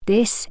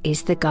This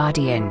is The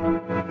Guardian.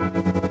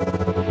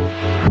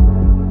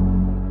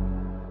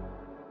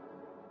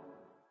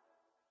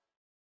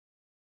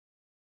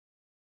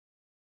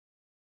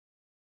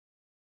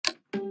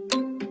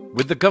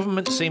 With the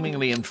government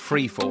seemingly in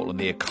freefall and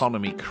the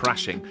economy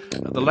crashing,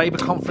 at the Labour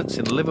conference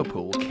in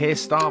Liverpool, Keir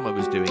Starmer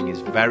was doing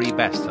his very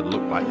best to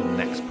look like the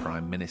next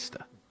Prime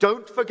Minister.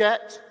 Don't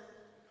forget,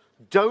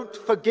 don't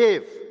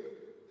forgive.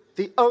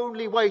 The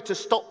only way to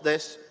stop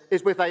this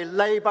is with a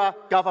Labour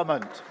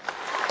government.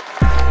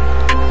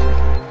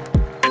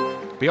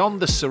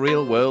 Beyond the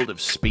surreal world of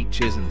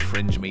speeches and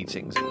fringe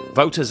meetings,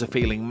 voters are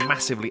feeling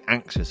massively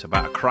anxious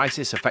about a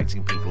crisis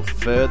affecting people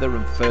further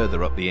and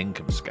further up the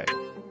income scale.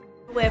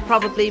 We're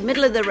probably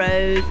middle of the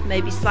road,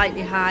 maybe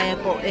slightly higher,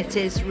 but it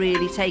is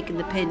really taking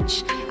the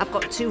pinch. I've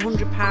got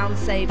 £200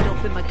 saved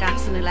up in my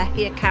gas and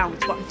electric account,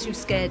 but I'm too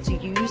scared to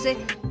use it.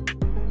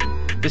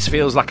 This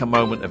feels like a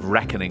moment of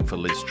reckoning for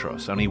Liz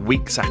Truss, only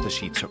weeks after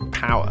she took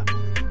power.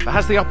 But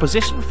has the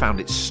opposition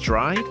found its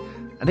stride?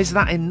 And is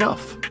that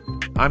enough?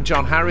 I'm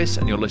John Harris,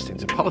 and you're listening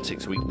to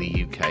Politics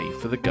Weekly UK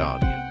for The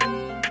Guardian.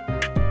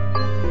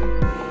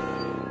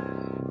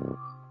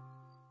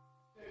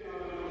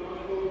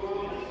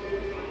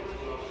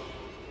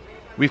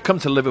 We've come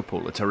to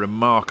Liverpool at a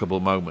remarkable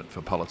moment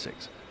for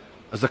politics.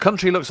 As the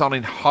country looks on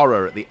in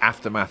horror at the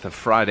aftermath of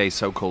Friday's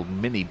so-called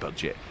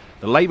mini-budget,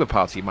 the Labour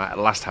Party might at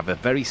last have a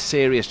very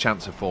serious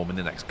chance of forming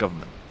the next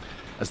government.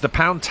 As the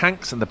pound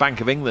tanks and the Bank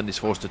of England is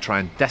forced to try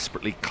and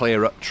desperately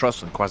clear up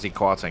Truss and Kwasi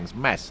Kwarteng's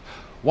mess,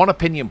 one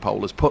opinion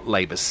poll has put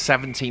Labour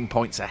 17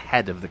 points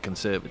ahead of the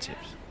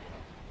Conservatives.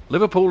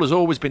 Liverpool has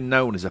always been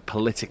known as a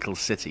political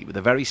city with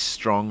a very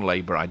strong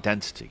Labour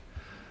identity.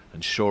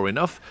 And sure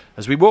enough,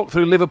 as we walk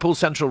through Liverpool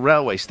Central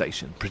Railway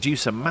Station,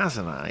 producer Maz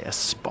and I are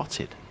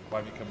spotted. Why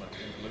have you come up to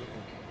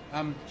Liverpool?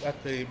 I'm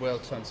at the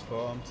World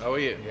Transformed. Oh, are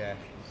you? Yeah.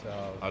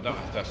 So I don't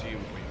have to ask you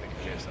what you think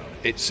of Keir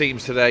Starmer. It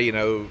seems today,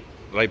 the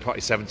Labour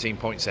Party 17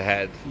 points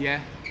ahead. Yeah.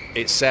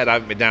 It's said, I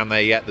haven't been down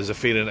there yet, there's a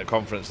feeling at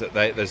conference that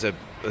there's a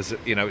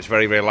it's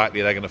very, very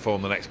likely they're going to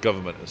form the next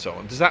government and so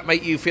on. Does that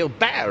make you feel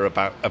better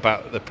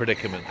about the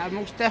predicament? I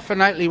most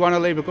definitely want a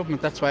Labour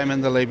government. That's why I'm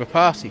in the Labour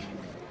Party.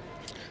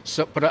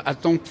 So, but I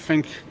don't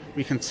think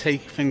we can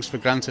take things for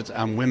granted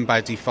and win by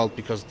default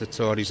because the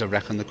Tories are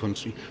wrecking the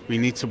country. We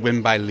need to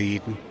win by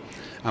leading.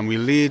 And we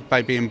lead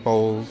by being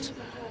bold,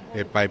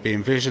 by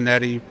being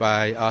visionary,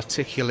 by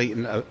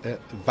articulating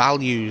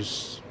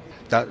values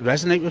that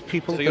resonate with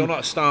people. So you're not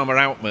a Starmer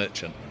out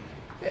merchant?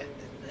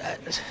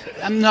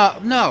 I'm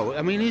not, no.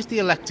 I mean, he's the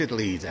elected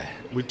leader.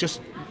 We just,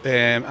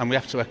 and we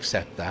have to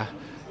accept that.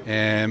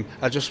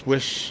 I just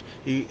wish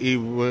he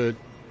were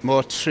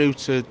more true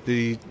to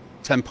the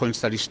 10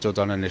 points that he stood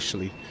on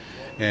initially,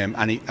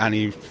 and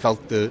he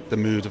felt the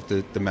mood of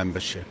the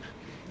membership.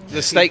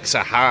 The stakes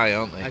are high,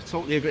 aren't they? I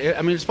totally agree.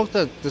 I mean, it's about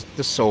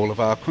the soul of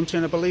our country,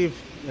 and I believe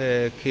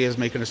Keir's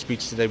making a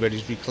speech today where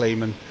he's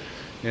reclaiming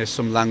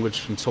some language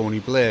from Tony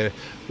Blair,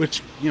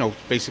 which,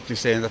 basically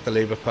saying that the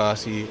Labour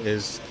Party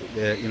is,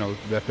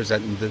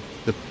 representing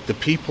the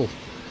people.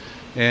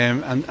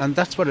 And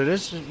that's what it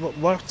is.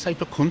 What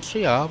type of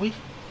country are we?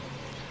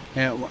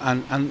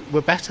 And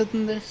we're better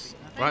than this.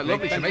 Right,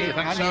 lovely to meet you.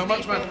 Thanks so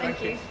much, man.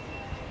 Thank you.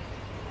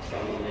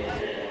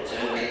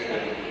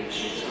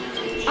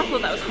 I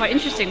thought that was quite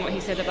interesting what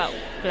he said about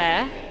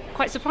Blair.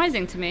 Quite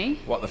surprising to me.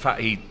 What, the fact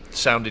he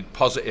sounded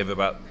positive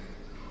about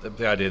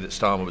the idea that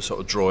Starmer was sort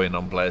of drawing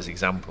on Blair's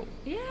example?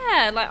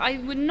 Yeah,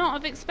 I would not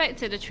have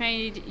expected a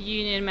trade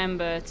union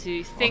member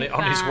to think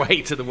on his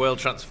way to the World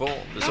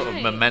Transformed, the sort of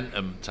Right.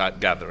 momentum type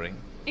gathering.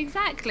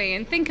 Exactly,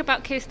 and think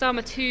about Keir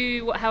Starmer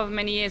however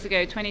many years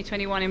ago,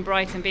 2021 in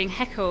Brighton, being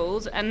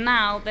heckled, and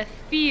now there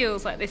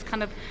feels like this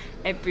kind of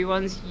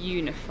everyone's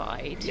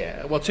unified.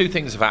 Yeah, well, two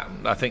things have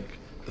happened. I think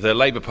the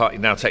Labour Party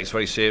now takes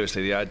very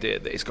seriously the idea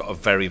that it's got a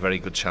very, very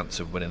good chance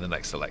of winning the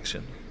next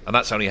election. And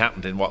that's only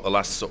happened in, the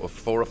last sort of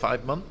 4 or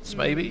 5 months,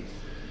 maybe?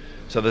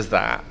 So there's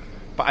that.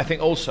 But I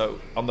think also,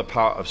 on the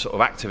part of sort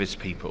of activist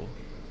people,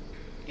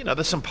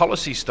 there's some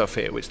policy stuff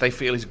here which they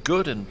feel is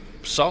good and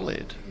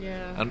solid.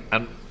 Yeah.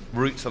 And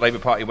routes the Labour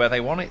Party where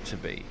they want it to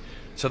be.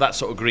 So that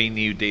sort of Green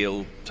New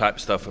Deal type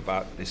stuff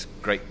about this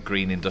great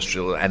green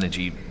industrial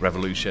energy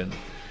revolution,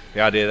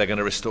 the idea they're going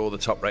to restore the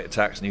top rate of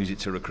tax and use it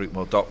to recruit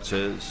more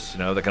doctors,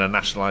 they're going to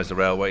nationalise the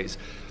railways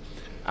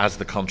as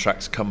the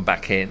contracts come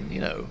back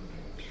in,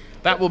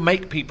 That will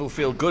make people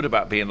feel good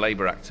about being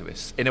Labour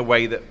activists in a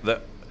way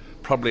that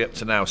probably up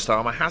to now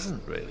Starmer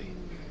hasn't really.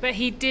 But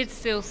he did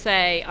still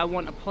say, I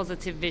want a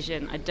positive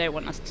vision. I don't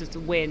want us to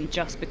win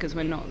just because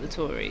we're not the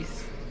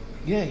Tories.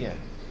 Yeah, yeah.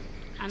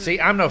 And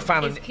see, I'm no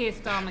fan is of... Keir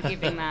Starmer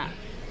giving that?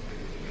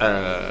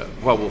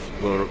 Well,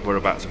 we're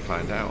about to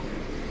find out.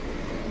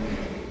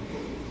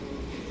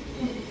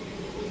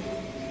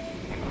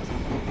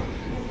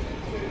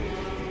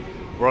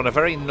 We're on a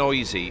very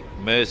noisy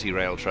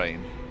Merseyrail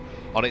train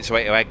on its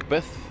way to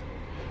Egbert,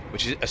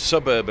 which is a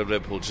suburb of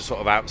Liverpool, just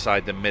sort of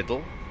outside the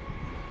middle,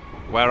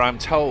 where I'm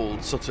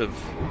told sort of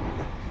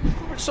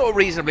sort of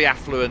reasonably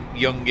affluent,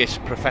 youngish,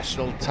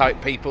 professional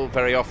type people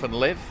very often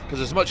live. Because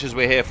as much as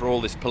we're here for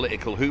all this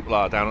political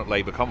hoopla down at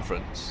Labour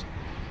conference,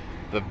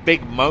 the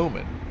big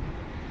moment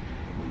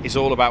is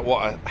all about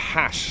what a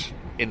hash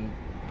in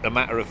a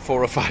matter of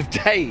 4 or 5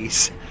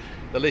 days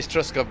the Liz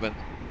Truss government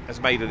has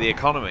made of the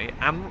economy.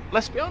 And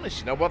let's be honest,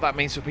 you know what that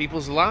means for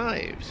people's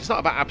lives. It's not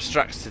about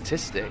abstract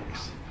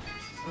statistics.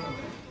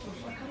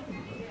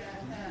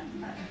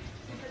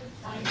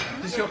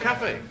 Is this your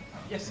cafe?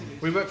 Yes, it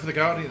is. We work for The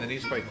Guardian, the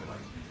newspaper.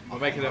 We're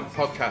making a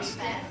podcast,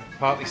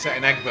 partly set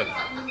in Egbert.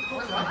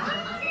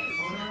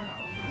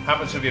 How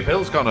much have your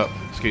bills gone up?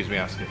 Excuse me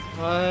asking.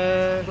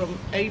 From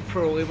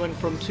April, it went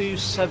from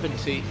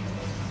 $270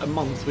 a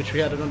month, which we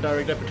had an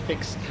indirect debit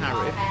fixed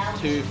tariff,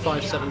 to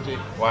 $570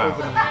 Wow.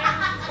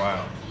 overnight.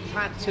 Wow. We've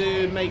had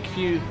to make a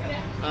few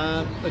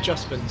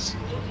adjustments.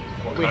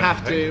 What We kind have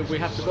of to. things? We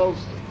have to go.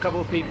 A couple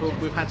of people.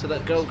 We've had to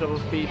let go a couple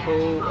of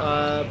people.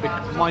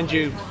 Mind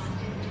you,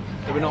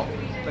 that we're not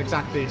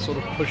exactly sort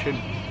of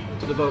pushing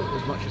to the vote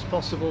as much as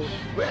possible.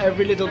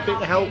 Every little bit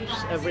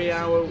helps. Every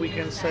hour we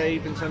can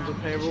save in terms of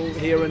payroll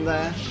here and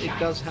there, it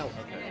does help.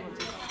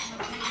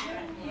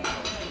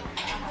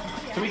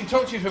 So we can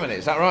talk to you for a minute,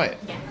 is that right?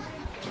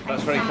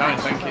 That's very kind,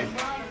 thank you.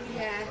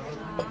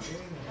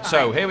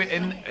 So here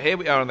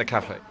we are in the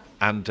cafe,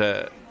 and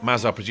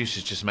Maz, our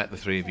producer's just met the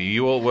three of you.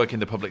 You all work in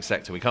the public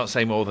sector. We can't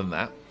say more than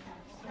that.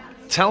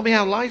 Tell me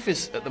how life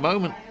is at the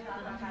moment.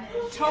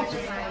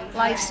 Tough.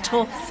 Life's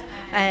tough.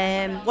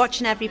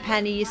 Watching every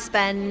penny you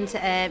spend,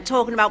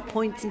 talking about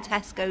points in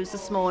Tesco's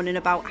this morning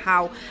about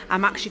how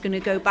I'm actually going to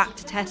go back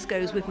to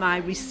Tesco's with my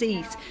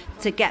receipt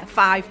to get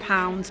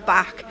 £5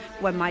 back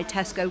when my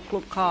Tesco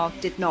Club card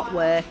did not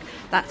work.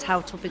 That's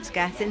how tough it's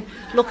getting.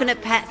 Looking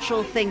at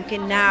petrol,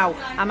 thinking now,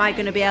 am I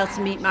going to be able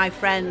to meet my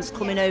friends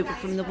coming over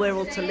from the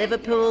Wirral to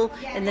Liverpool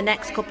in the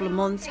next couple of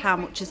months? How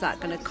much is that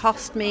going to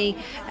cost me?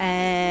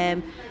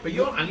 But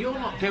you're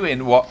not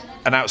doing what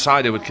an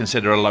outsider would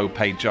consider a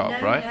low-paid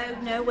job,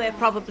 right? No, we're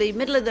probably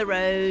middle of the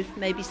road,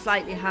 maybe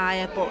slightly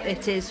higher, but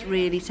it is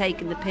really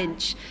taking the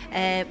pinch.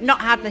 Not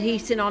had the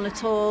heating on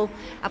at all.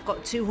 I've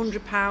got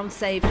 £200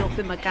 saved up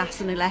in my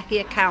gas and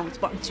electric account,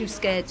 but I'm too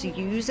scared to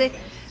use it,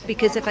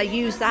 because if I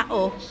use that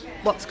up,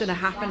 what's going to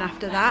happen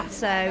after that?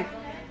 So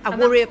I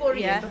worry.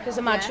 Yeah, because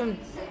imagine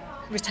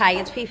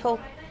retired people.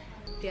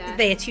 Yeah.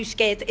 They're too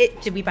scared.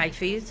 Do we buy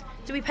food?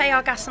 Do we pay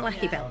our gas and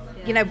electric bill?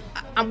 Yeah. You know,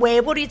 and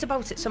we're worried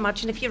about it. So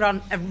imagine if you're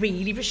on a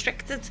really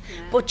restricted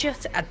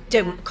budget.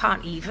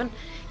 Can't even.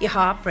 Your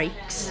heart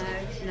breaks.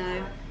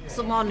 No.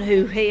 Someone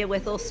who here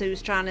with us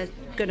who's going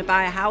to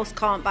buy a house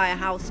can't buy a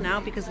house now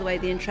because of the way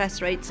the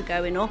interest rates are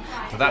going up.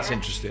 So that's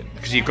interesting,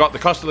 because you've got the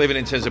cost of living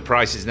in terms of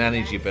prices and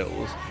energy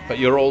bills, but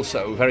you're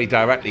also very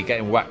directly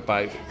getting whacked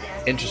by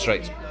interest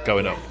rates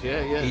going up.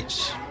 Yeah.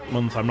 Each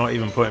month I'm not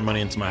even putting money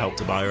into my Help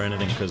to Buy or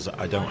anything because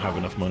I don't have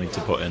enough money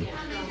to put in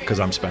because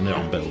I'm spending it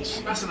on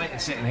bills. Fascinating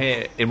sitting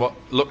here in what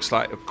looks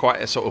like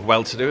quite a sort of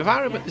well-to-do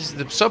environment. This is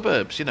the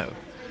suburbs, you know.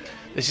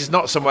 This is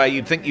not somewhere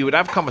you'd think you would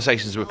have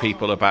conversations with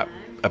people about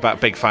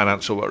big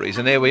financial worries,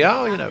 and here we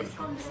are, you know.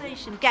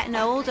 Conversation. Getting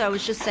older, I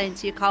was just saying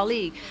to your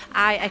colleague,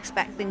 I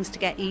expect things to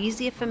get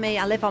easier for me.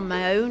 I live on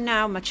my own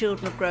now, my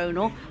children have grown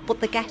up, but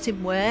they're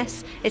getting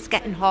worse. It's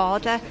getting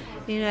harder,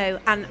 you know,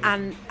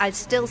 and I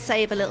still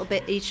save a little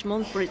bit each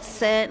month, but it's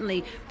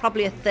certainly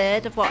probably a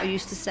third of what I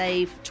used to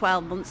save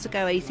 12 months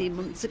ago, 18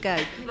 months ago.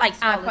 Like,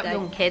 I've got Holiday.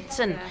 young kids,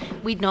 and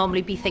we'd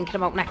normally be thinking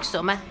about next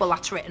summer. Well,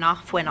 that's written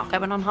off. We're not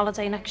going on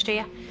holiday next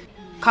year.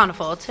 Can't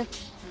afford to.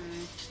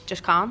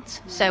 Just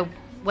can't. So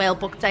Whale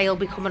Book Day will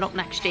be coming up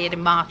next year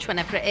in March,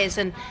 whenever it is,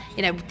 and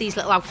you know, these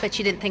little outfits,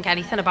 you didn't think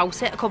anything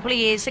about it a couple of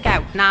years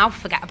ago. Now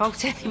forget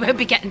about it. You won't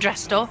be getting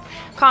dressed up.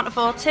 Can't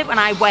afford to, and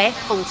I work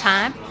full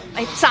time.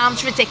 It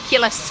sounds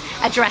ridiculous,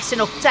 a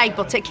dressing up day,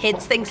 but to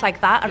kids things like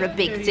that are a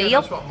big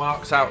deal. That's what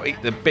marks out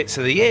the bits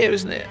of the year,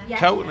 isn't it? Yeah.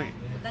 Totally.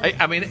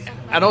 I mean,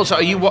 and also,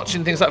 are you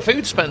watching things like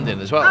food spending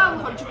as well?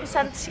 Oh,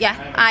 100%.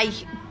 Yeah,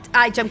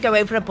 I don't go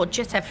over a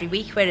budget every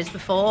week, whereas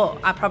before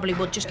I probably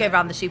would just go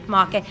around the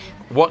supermarket.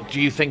 What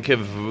do you think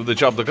of the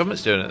job the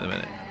government's doing at the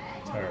minute?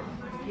 Terrible.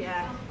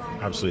 Yeah.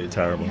 Absolutely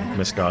terrible.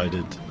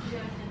 Misguided.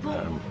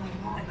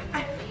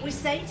 We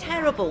say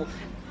terrible,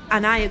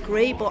 and I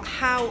agree, but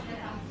how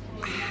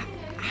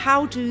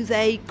do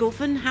they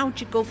govern? How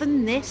do you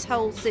govern this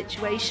whole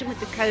situation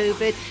with the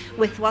COVID,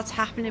 with what's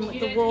happening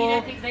with the war?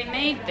 You don't think they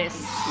made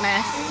this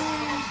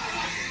mess?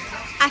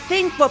 I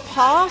think we're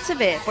part of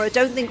it, but I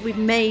don't think we've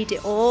made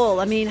it all.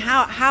 I mean,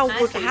 how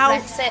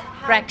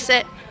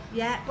Brexit.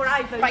 Yeah, but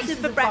I voted Prices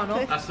for have gone up.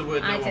 Brexit. That's the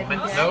word I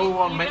didn't. no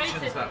one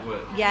mentions that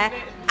word. Yeah,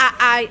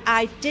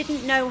 I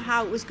didn't know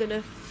how it was going to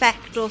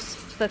affect us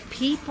for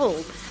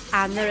people,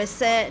 and there are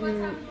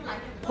certain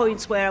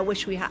points where I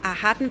wish I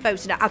hadn't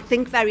voted. I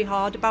think very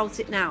hard about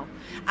it now.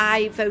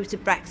 I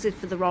voted Brexit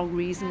for the wrong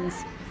reasons.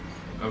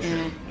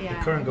 Okay. The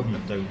current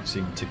government don't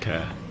seem to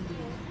care.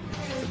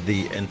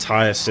 The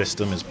entire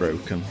system is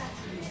broken,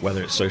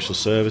 whether it's social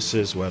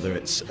services, whether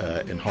it's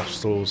in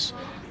hospitals.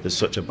 there's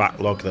such a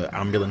backlog that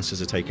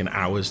ambulances are taking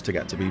hours to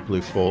get to people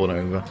who've fallen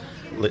over.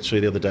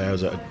 Literally the other day I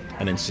was at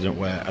an incident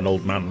where an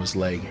old man was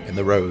laying in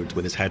the road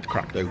with his head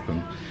cracked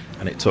open,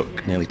 and it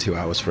took nearly 2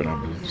 hours for an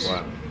ambulance.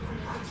 Wow.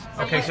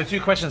 Okay, so 2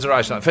 questions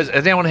arise. First,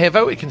 has anyone here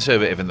voted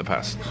Conservative in the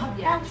past?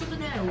 Yeah.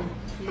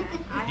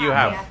 You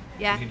have?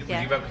 Yeah. Would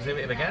you vote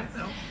Conservative again?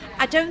 No.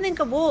 I don't think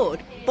I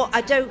would, but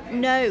I don't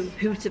know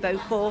who to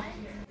vote for.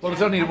 Well,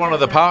 there's only one of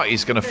the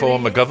parties going to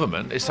form a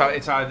government. It's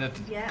either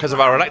because of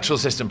our electoral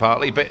system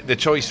partly, but the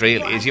choice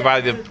really is you've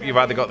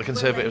either got the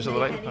Conservatives or the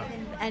Labour Party.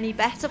 Any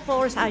better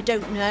for us? I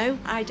don't know.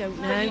 But you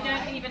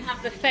don't even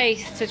have the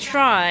faith to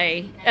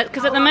try,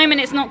 because at the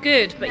moment it's not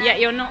good, but yet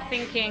you're not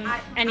thinking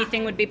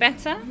anything would be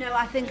better? No,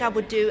 I think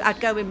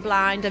I'd go in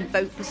blind and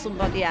vote for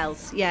somebody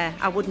else. Yeah,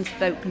 I wouldn't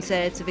vote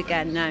Conservative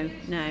again,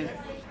 no.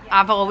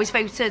 I've always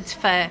voted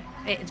for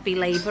it to be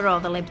Labour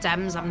or the Lib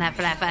Dems. I've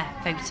never ever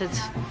voted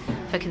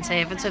for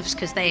Conservatives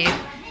because they,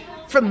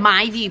 from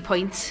my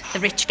viewpoint, the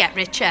rich get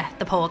richer,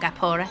 the poor get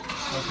poorer.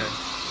 Okay.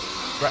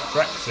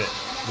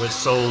 Brexit was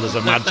sold as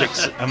a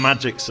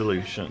magic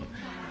solution,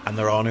 and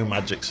there are no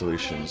magic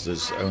solutions.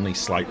 There's only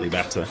slightly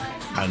better,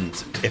 and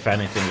if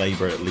anything,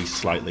 Labour at least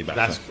slightly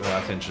better.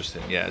 That's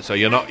interesting. Yeah. So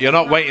you're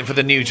not waiting for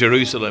the New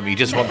Jerusalem. You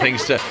just want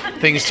things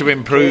to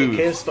improve.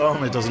 Keir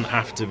Starmer doesn't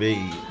have to be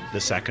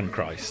the second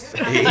Christ.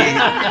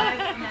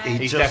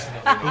 He just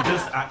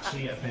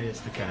actually appears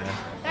to care.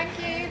 Thank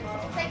you.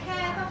 Take care.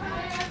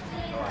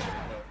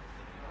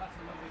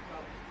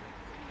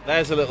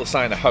 There's a little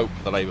sign of hope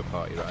for the Labour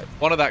Party, right?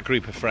 One of that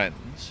group of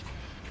friends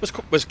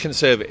was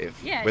Conservative,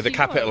 with a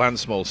capital and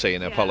small c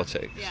in her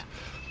politics. Yeah.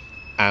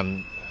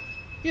 And,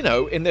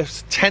 in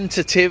this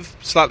tentative,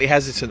 slightly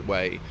hesitant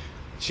way,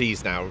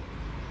 she's now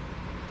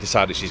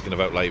decided she's going to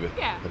vote Labour.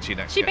 Yeah.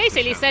 She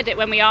basically said it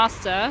when we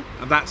asked her.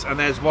 And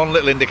there's one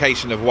little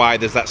indication of why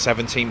there's that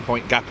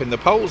 17-point gap in the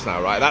polls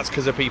now, right? That's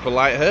because of people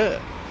like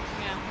her.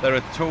 Yeah. There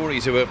are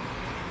Tories who are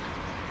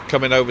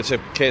coming over to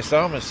Keir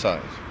Starmer's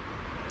side.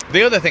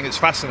 The other thing that's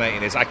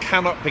fascinating is I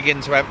cannot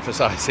begin to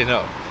emphasise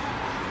enough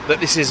that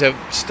this is a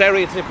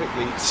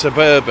stereotypically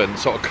suburban,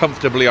 sort of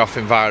comfortably off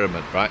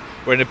environment, right?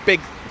 We're in a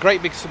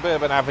great big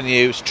suburban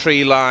avenue, it's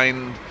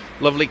tree-lined,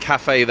 lovely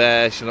cafe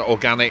there,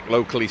 organic,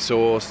 locally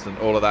sourced and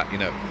all of that,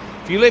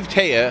 If you lived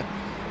here,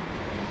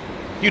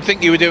 you'd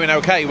think you were doing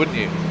okay, wouldn't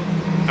you?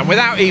 And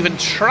without even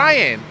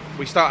trying,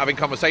 we start having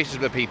conversations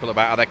with people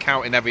about how they're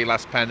counting every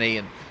last penny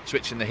and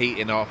switching the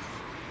heating off.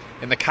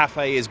 In the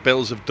cafe, his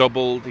bills have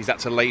doubled. He's had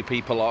to lay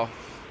people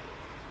off.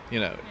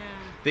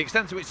 The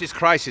extent to which this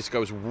crisis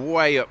goes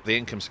way up the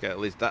income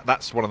scale is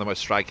that's one of the most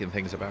striking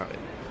things about it.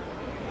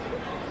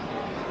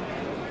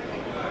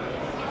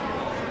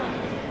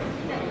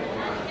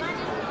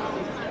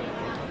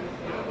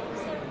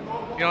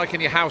 Like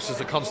in your house, there's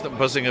a constant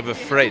buzzing of a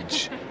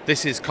fridge.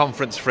 This is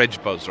conference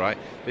fridge buzz, right?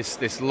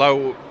 This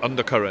low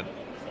undercurrent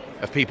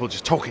of people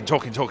just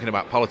talking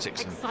about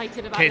politics.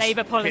 Excited about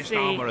Labour policy. Keir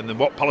Starmer and then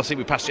what policy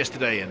we passed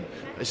yesterday, and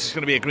this is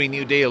going to be a Green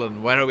New Deal,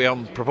 and where are we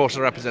on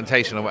proportional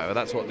representation or whatever.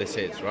 That's what this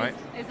is, right?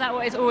 Is that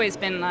what it's always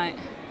been like?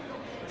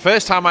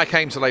 First time I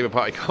came to Labour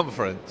Party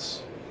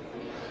conference,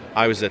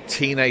 I was a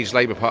teenage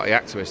Labour Party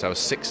activist. I was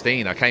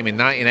 16. I came in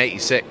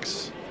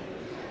 1986.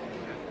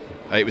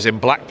 It was in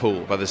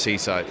Blackpool by the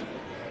seaside.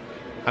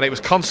 And it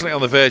was constantly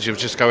on the verge of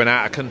just going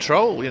out of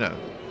control,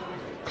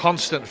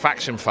 Constant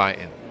faction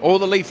fighting. All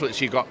the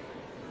leaflets you got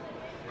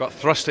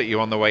thrust at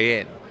you on the way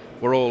in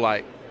were all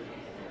like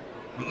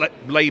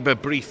Labour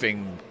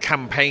briefing,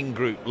 campaign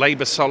group,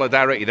 Labour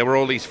solidarity. There were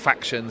all these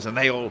factions, and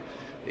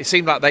it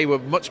seemed like they were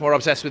much more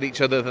obsessed with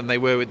each other than they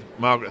were with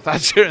Margaret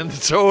Thatcher and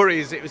the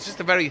Tories. It was just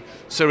a very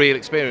surreal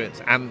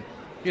experience. And,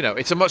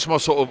 it's a much more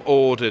sort of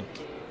ordered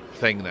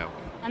thing now.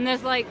 And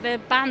there's the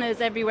banners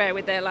everywhere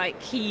with their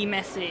key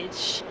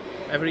message.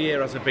 Every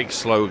year has a big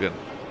slogan.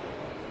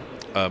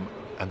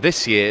 And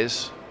this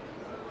year's,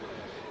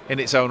 in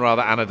its own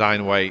rather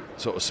anodyne way,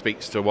 sort of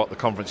speaks to what the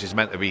conference is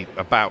meant to be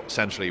about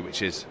centrally,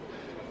 which is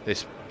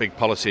this big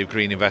policy of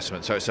green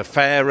investment. So it's a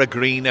fairer,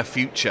 greener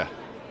future.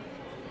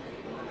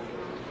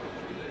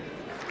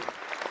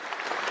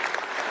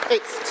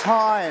 It's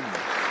time.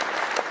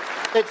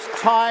 It's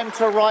time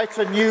to write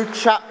a new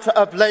chapter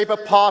of Labour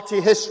Party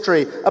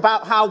history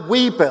about how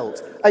we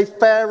built a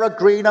fairer,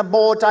 greener,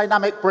 more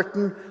dynamic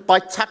Britain by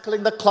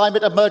tackling the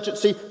climate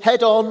emergency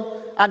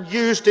head-on and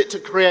used it to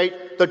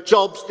create the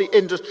jobs, the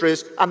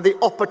industries and the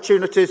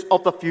opportunities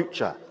of the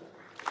future.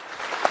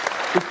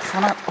 We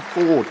cannot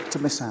afford to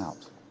miss out.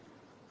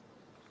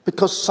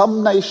 Because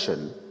some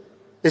nation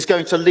is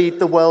going to lead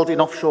the world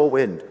in offshore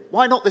wind.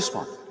 Why not this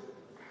one?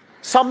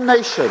 Some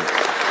nation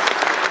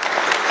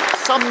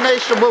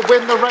will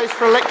win the race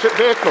for electric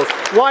vehicles.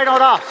 Why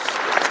not us?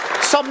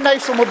 Some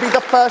nation will be the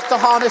first to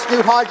harness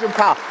new hydrogen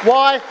power.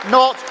 Why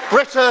not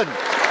Britain?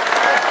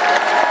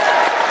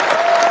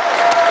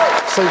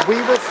 So we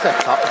will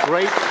set up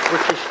Great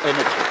British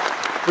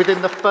Energy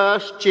within the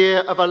first year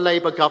of a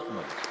Labour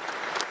government.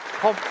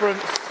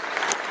 Conference,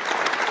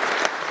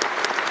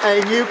 a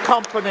new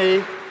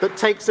company that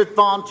takes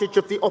advantage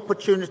of the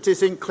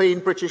opportunities in clean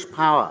British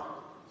power.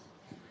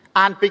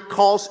 And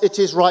because it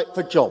is right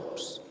for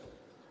jobs,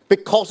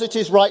 because it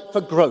is right for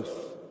growth,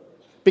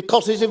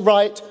 because it is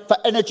right for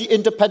energy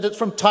independence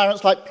from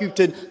tyrants like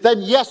Putin,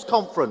 then yes,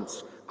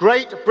 conference,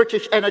 Great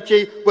British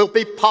Energy will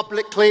be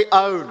publicly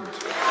owned.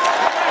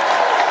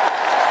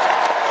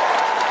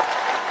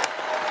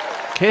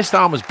 Keir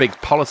Starmer's big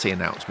policy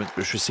announcement,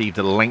 which received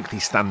a lengthy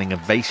standing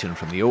ovation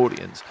from the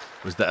audience,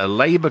 was that a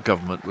Labour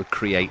government would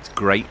create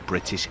Great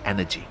British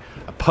Energy,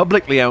 a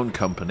publicly owned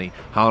company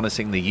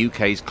harnessing the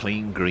UK's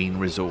clean green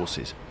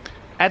resources.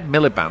 Ed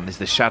Miliband is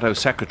the Shadow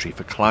Secretary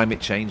for Climate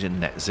Change and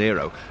Net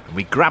Zero, and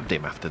we grabbed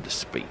him after the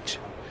speech.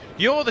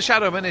 You're the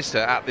Shadow Minister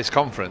at this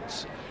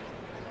conference,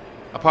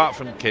 apart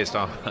from Keir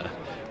Starmer,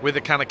 with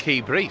a kind of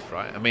key brief,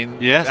 right? I mean,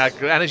 yes.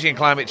 Energy and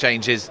climate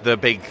change is the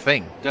big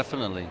thing.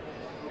 Definitely.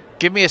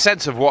 Give me a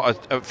sense of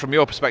what, from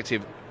your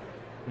perspective,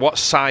 what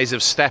size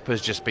of step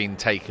has just been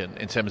taken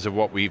in terms of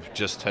what we've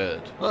just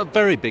heard? Well, a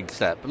very big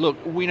step. Look,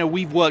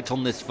 we've worked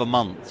on this for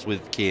months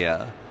with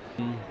Keir,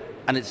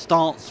 and it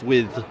starts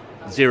with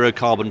zero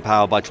carbon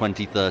power by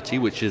 2030,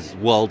 which is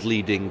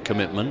world-leading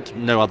commitment.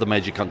 No other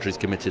major countries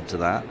committed to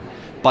that.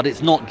 But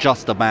it's not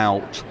just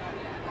about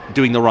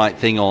doing the right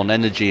thing on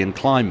energy and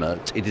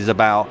climate. It is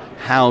about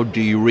how do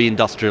you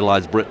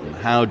reindustrialise Britain?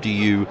 How do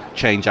you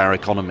change our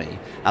economy?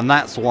 And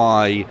that's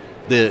why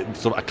the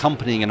sort of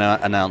accompanying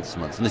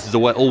announcements, and this is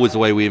always the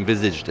way we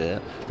envisaged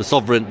it,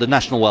 the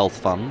National Wealth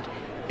Fund,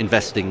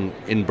 investing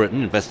in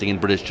Britain, investing in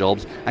British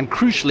jobs, and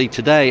crucially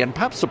today, and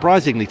perhaps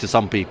surprisingly to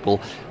some people,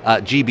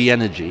 GB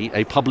Energy,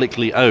 a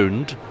publicly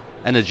owned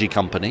energy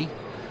company,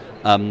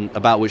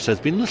 about which there's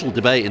been little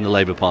debate in the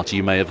Labour Party,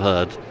 you may have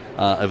heard,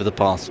 over the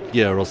past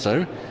year or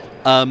so.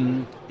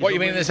 What do you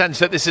mean in the sense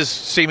that this has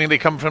seemingly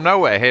come from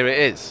nowhere? Here it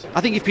is.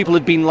 I think if people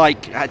had been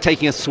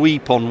taking a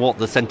sweep on what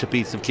the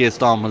centrepiece of Keir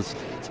Starmer's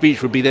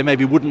speech would be, they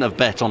maybe wouldn't have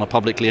bet on a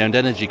publicly owned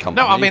energy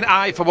company. No, I mean,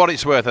 for what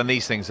it's worth, and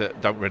these things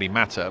that don't really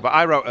matter, but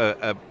I wrote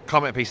a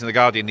comment piece in The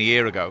Guardian a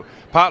year ago,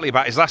 partly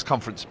about his last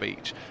conference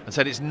speech, and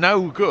said it's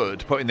no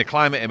good putting the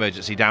climate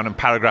emergency down in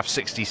paragraph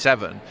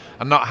 67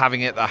 and not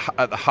having it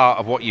at the heart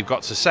of what you've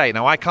got to say.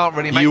 Now, I can't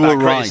really make that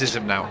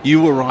criticism now.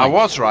 You were right. I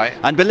was right.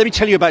 But let me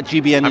tell you about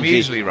GB Energy. I'm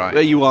usually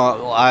right. You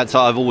are.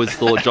 So I've always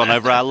thought, John,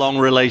 over our long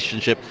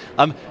relationship.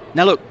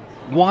 Now, look,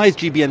 why is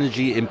GB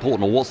Energy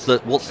important, or what's the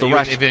rationale? You're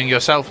interviewing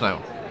yourself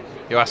now.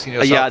 You're asking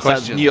yourself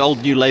questions. It's an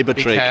old New Labour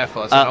trick. Be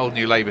careful, it's an old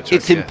New Labour trick.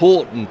 It's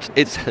important.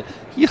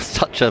 You're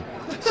such a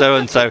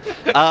so-and-so.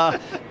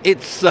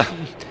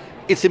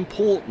 It's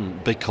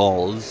important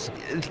because,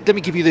 let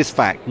me give you this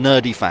fact,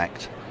 nerdy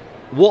fact.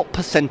 What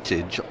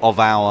percentage of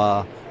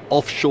our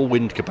offshore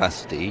wind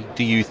capacity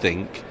do you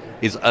think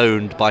is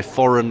owned by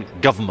foreign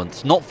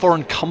governments? Not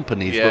foreign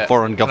companies, but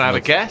foreign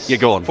governments. Can I have a guess? Yeah,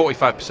 go on.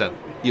 45%.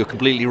 You're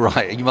completely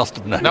right. You must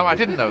have known. No, I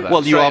didn't know that.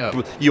 Well,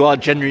 you are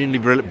genuinely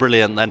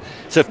brilliant then.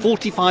 So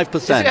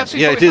 45%.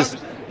 Yeah, it is.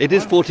 It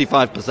is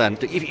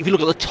 45%. If you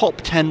look at the top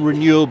 10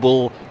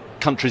 renewable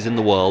countries in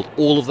the world,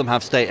 all of them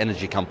have state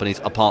energy companies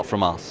apart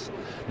from us.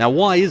 Now,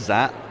 why is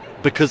that?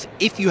 Because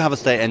if you have a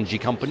state energy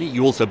company,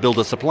 you also build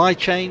a supply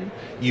chain,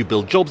 you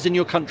build jobs in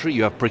your country,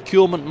 you have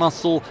procurement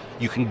muscle,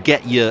 you can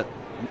get your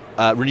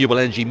renewable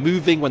energy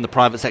moving when the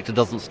private sector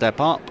doesn't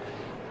step up.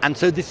 And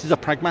so this is a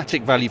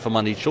pragmatic value for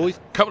money choice.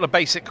 Couple of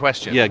basic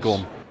questions. Yeah, go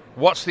on.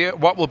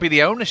 What will be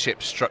the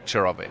ownership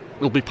structure of it?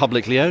 It will be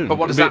publicly owned. But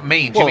what does that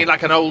mean? Do you mean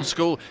like an old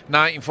school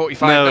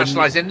 1945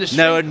 nationalised industry?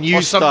 No, a new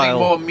or something style.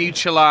 more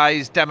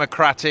mutualised,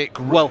 democratic,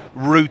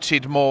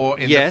 rooted more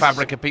in the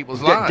fabric of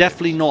people's lives?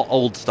 Definitely not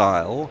old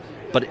style,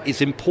 but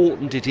it's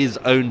important it is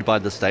owned by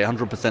the state,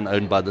 100%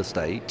 owned by the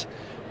state,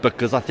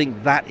 because I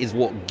think that is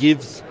what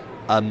gives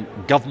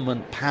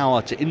government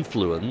power to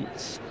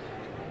influence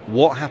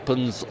what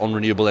happens on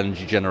renewable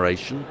energy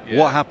generation,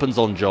 what happens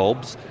on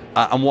jobs,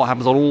 and what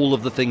happens on all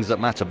of the things that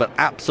matter. But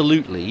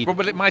absolutely...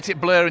 But might it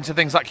blur into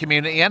things like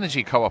community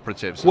energy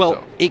cooperatives?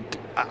 Well,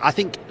 I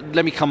think,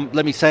 let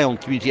me say on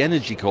community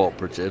energy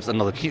cooperatives,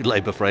 another New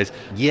Labour phrase,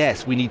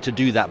 yes, we need to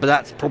do that, but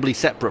that's probably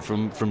separate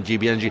from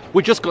GB Energy.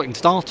 We're just getting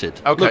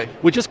started. Okay. Look,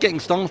 we're just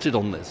getting started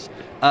on this.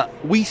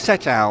 We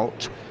set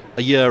out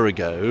a year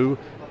ago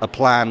a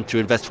plan to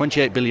invest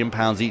 £28 billion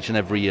each and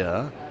every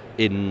year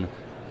in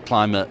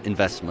climate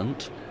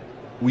investment.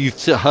 We've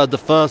heard the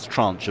first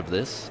tranche of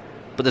this,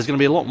 but there's going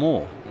to be a lot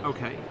more.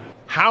 Okay.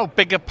 How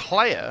big a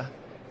player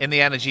in the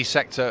energy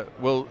sector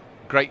will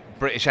Great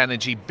British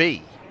Energy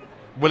be?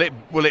 Will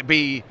it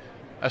be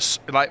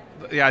like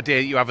the idea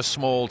that you have a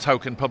small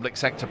token public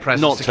sector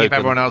presence keep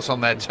everyone else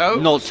on their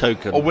toes? Not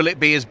token. Or will it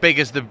be as big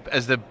as the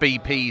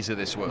BPs of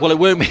this world? Well, it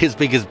won't be as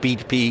big as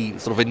BP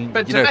sort of in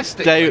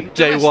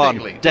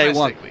day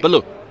one. But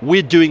look,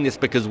 we're doing this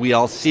because we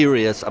are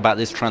serious about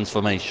this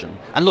transformation.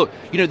 And look,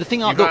 the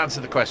thing You've not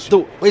answered the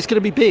question. It's going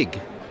to be big.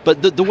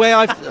 But the way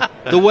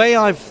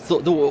I've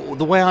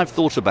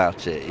thought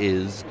about it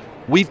is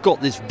we've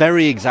got this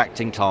very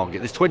exacting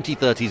target. This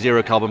 2030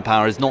 zero carbon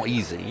power is not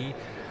easy.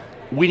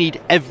 We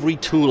need every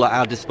tool at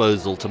our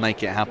disposal to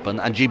make it happen,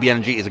 and GB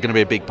Energy is going to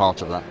be a big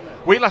part of that.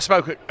 We last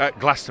spoke at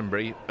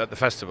Glastonbury at the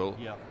festival,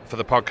 for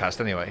the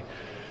podcast anyway,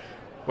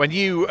 when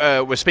you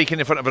were speaking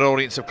in front of an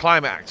audience of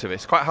climate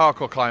activists, quite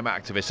hardcore climate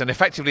activists, and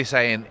effectively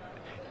saying,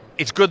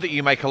 it's good that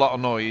you make a lot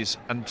of noise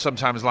and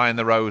sometimes lie in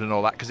the road and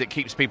all that because it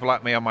keeps people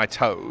like me on my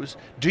toes.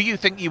 Do you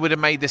think you would have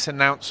made this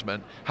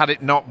announcement had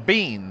it not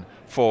been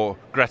for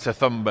Greta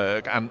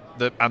Thunberg and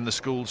the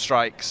school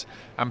strikes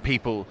and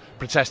people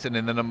protesting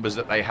in the numbers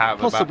that they have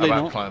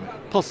about climate?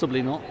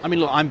 Possibly not. I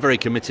mean, look, I'm very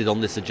committed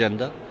on this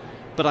agenda,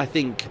 but I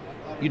think,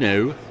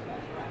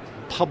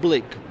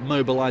 public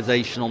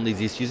mobilisation on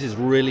these issues is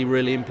really,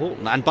 really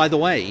important. And by the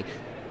way,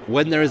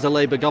 when there is a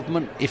Labour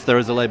government, if there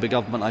is a Labour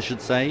government, I should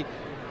say,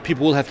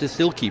 people will have to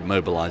still keep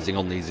mobilising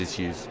on these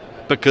issues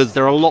because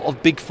there are a lot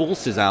of big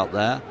forces out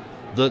there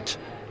that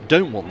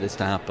don't want this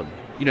to happen.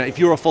 If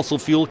you're a fossil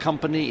fuel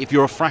company, if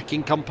you're a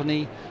fracking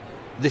company,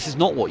 this is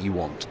not what you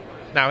want.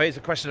 Now, here's a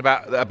question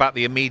about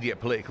the immediate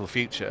political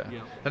future.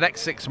 Yeah. The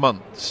next 6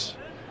 months,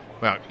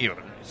 well,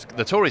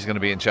 the Tories are going to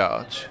be in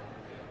charge,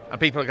 and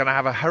people are going to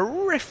have a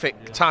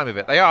horrific time of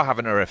it. They are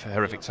having a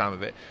horrific time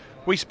of it.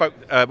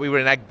 We were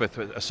in Egbert,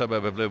 a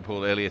suburb of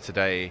Liverpool, earlier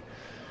today.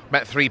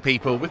 Met 3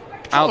 people with...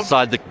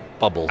 Outside the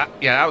bubble.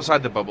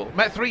 Outside the bubble.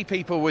 Met 3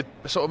 people with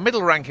sort of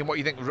middle ranking, what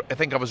you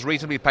think of as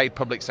reasonably paid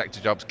public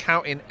sector jobs,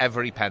 counting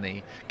every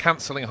penny,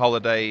 cancelling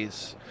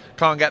holidays,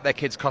 can't get their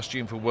kids'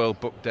 costume for World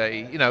Book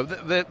Day.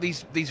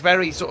 These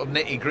very sort of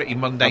nitty-gritty,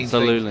 mundane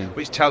things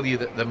which tell you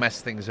that the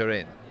mess things are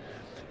in.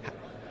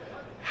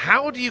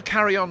 How do you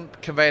carry on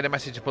conveying a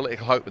message of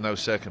political hope in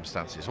those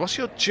circumstances? What's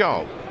your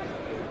job?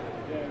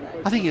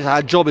 I think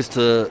our job is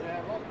to...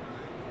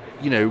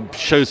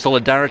 show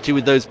solidarity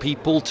with those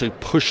people, to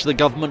push the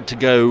government to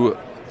go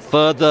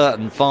further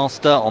and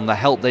faster on the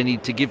help they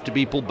need to give to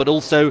people, but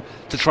also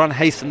to try and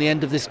hasten the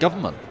end of this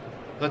government.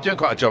 They're doing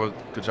quite a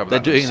good job of They're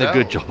that doing themselves.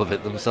 a good job of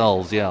it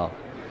themselves, yeah.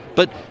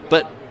 But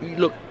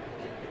look,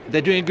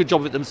 they're doing a good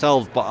job of it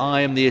themselves, but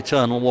I am the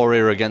eternal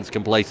warrior against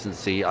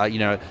complacency.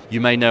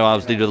 You may know I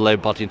was leader of the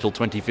Labour Party until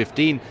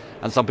 2015,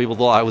 and some people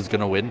thought I was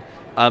going to win.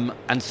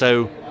 And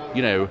so,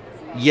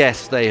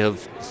 yes, they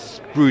have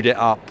screwed it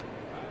up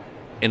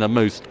in a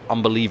most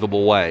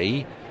unbelievable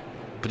way,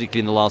 particularly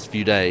in the last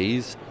few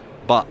days,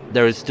 but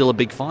there is still a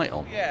big fight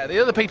on. Yeah,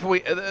 the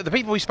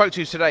people we spoke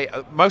to today,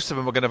 most of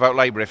them are going to vote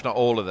Labour, if not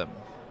all of them,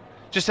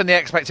 just in the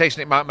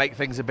expectation it might make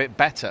things a bit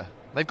better.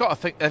 They've got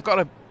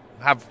to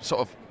have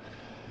sort of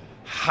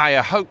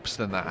higher hopes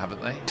than that,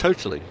 haven't they?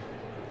 Totally,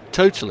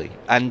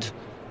 and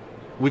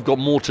we've got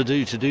more to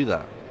do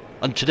that.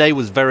 And today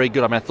was very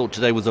good. I mean, I thought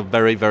today was a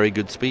very, very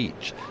good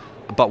speech.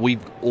 But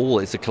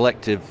it's a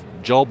collective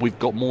job. We've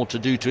got more to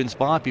do to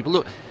inspire people.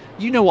 Look,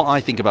 you know what I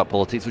think about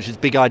politics, which is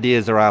big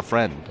ideas are our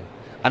friend.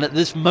 And at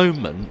this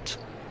moment,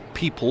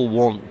 people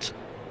want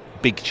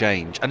big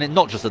change. And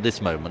not just at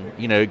this moment.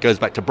 It goes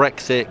back to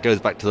Brexit, it goes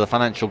back to the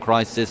financial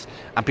crisis,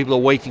 and people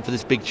are waiting for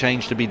this big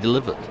change to be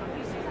delivered.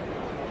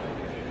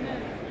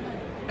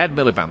 Ed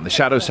Miliband, the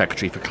Shadow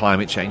Secretary for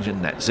Climate Change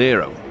and Net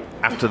Zero.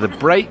 After the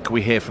break,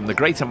 we hear from the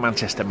Greater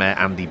Manchester Mayor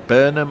Andy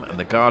Burnham and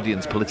the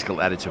Guardian's political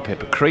editor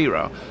Pippa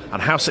Crerar on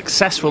how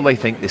successful they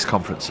think this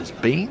conference has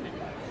been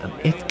and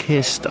if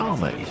Keir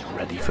Starmer is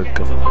ready for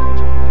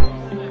government.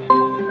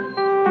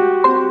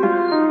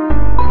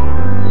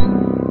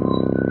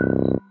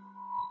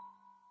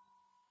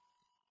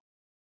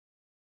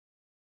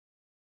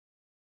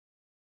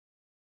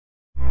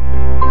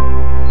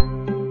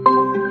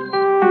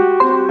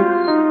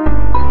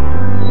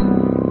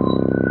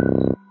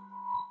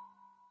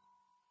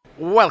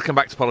 Welcome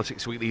back to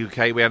Politics Weekly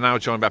UK. We are now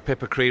joined by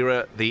Pippa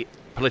Crerar, the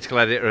political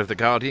editor of The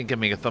Guardian. Give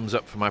me a thumbs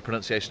up for my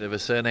pronunciation of her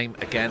surname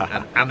again.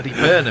 And Andy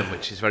Burnham,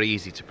 which is very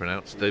easy to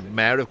pronounce, the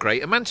Mayor of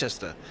Greater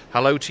Manchester.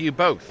 Hello to you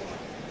both.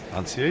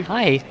 And to you.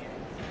 Hi.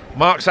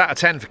 Marks out of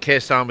 10 for Keir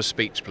Starmer's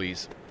speech,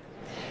 please.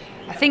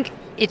 I think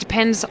it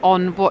depends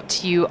on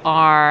what you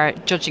are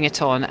judging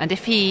it on, and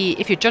if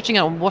you're judging it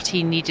on what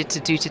he needed to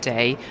do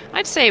today,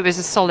 I'd say it was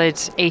a solid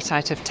 8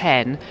 out of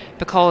 10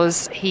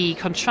 because he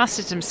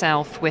contrasted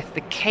himself with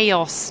the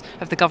chaos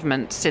of the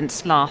government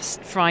since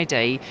last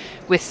Friday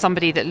with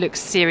somebody that looks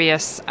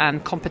serious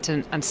and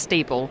competent and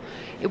stable.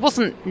 It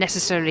wasn't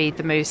necessarily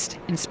the most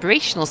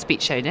inspirational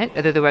speech shown it,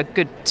 although there were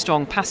good,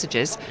 strong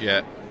passages.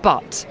 Yeah.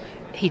 But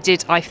he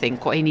did, I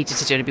think, what he needed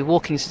to do, and he'll be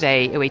walking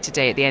away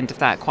today at the end of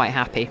that quite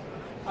happy.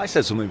 I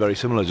said something very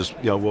similar, just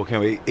walking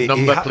away.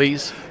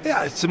 Please.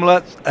 Yeah,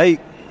 similar. 8.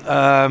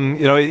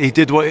 He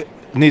did what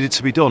needed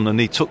to be done, and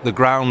he took the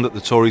ground that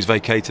the Tories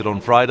vacated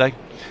on Friday,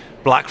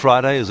 Black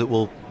Friday, as it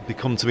will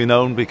become to be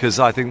known, because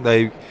I think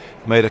they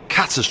made a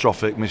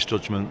catastrophic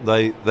misjudgment.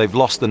 They've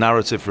lost the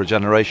narrative for a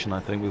generation, I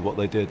think, with what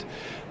they did,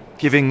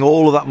 giving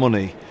all of that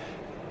money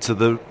to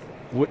the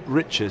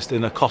richest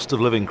in a cost of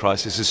living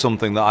crisis is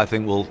something that I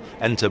think will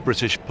enter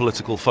British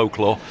political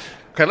folklore.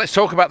 Okay, let's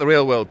talk about the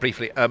real world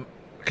briefly.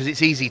 Because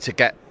it's easy to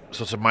get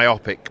sort of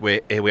myopic.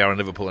 Here we are in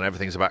Liverpool and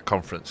everything's about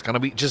conference. Can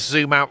we just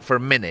zoom out for a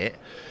minute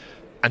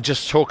and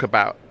just talk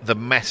about the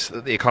mess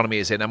that the economy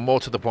is in, and more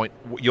to the point,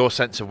 your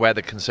sense of where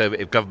the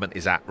Conservative government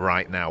is at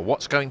right now?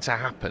 What's going to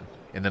happen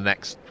in the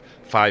next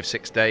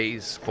 5-6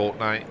 days,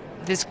 fortnight?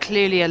 There's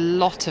clearly a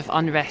lot of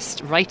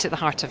unrest right at the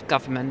heart of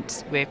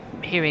government. We're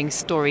hearing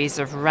stories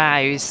of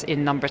rows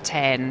in Number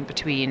 10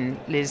 between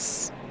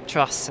Liz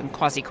Truss and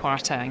Kwasi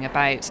Kwarteng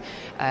about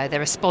their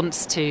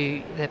response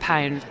to the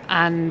pound.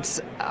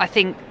 And I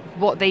think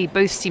what they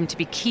both seem to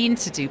be keen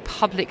to do,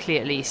 publicly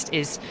at least,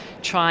 is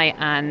try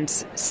and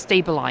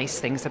stabilise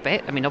things a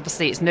bit. I mean,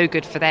 obviously it's no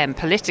good for them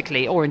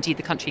politically or indeed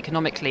the country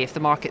economically if the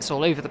market's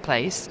all over the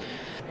place.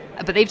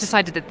 But they've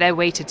decided that their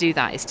way to do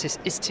that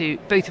is to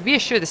both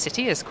reassure the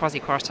city, as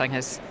Kwasi Kwarteng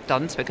has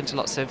done, spoken to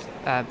lots of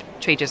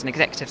traders and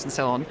executives and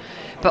so on,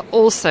 but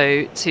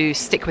also to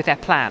stick with their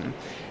plan.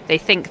 They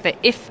think that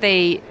if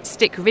they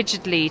stick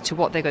rigidly to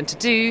what they're going to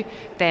do,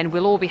 then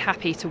we'll all be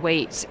happy to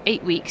wait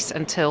 8 weeks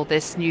until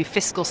this new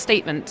fiscal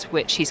statement,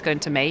 which he's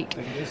going to make.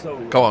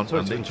 Go on.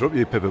 Sorry to interrupt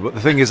you, Pippa, but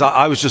the thing is,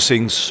 I was just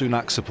seeing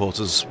Sunak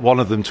supporters, one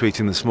of them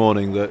tweeting this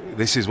morning that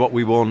this is what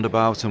we warned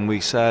about and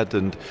we said,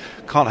 and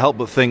can't help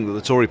but think that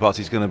the Tory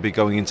party is going to be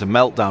going into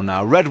meltdown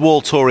now. Red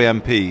Wall Tory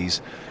MPs,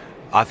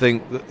 I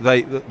think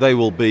they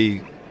will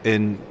be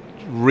in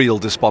real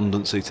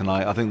despondency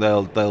tonight. I think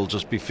they'll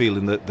just be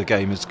feeling that the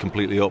game is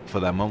completely up for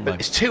them, won't they? But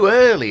it's too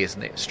early,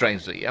 isn't it,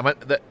 strangely? I mean,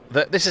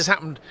 that this has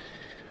happened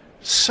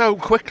so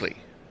quickly.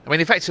 I mean,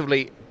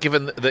 effectively,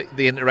 given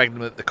the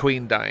interregnum that the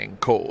Queen dying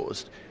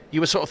caused, you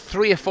were sort of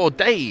 3 or 4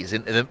 days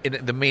in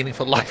the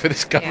meaningful life of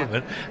this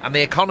government, and the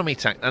economy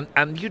tanked.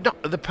 And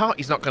the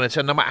party's not going to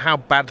turn, no matter how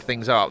bad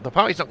things are, the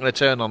party's not going to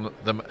turn on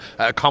them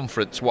at a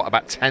conference,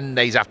 about 10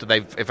 days after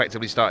they've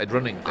effectively started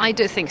running things? I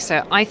don't think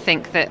so. I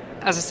think that,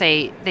 as I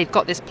say, they've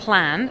got this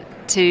plan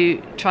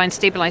to try and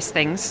stabilise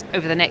things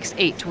over the next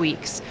 8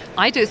 weeks.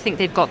 I don't think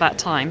they've got that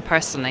time,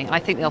 personally. I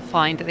think they'll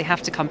find that they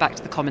have to come back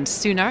to the Commons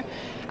sooner,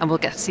 and we'll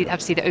have to see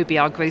the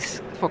OBR growth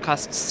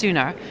forecast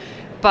sooner.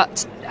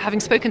 But having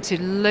spoken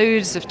to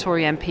loads of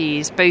Tory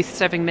MPs, both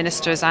serving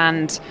ministers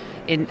and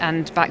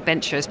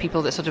backbenchers,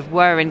 people that sort of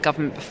were in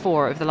government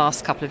before over the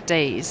last couple of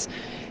days,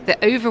 the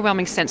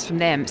overwhelming sense from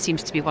them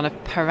seems to be one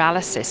of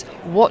paralysis.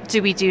 What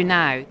do we do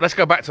now? Let's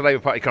go back to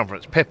Labour Party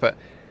conference. Pippa,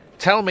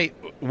 tell me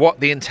what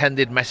the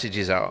intended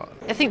messages are.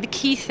 I think the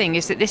key thing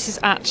is that this is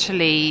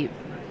actually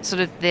sort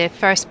of the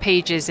first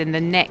pages in the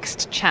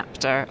next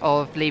chapter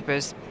of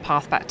Labour's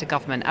path back to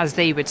government, as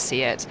they would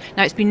see it.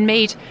 Now, it's been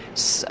made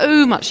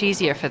so much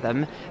easier for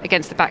them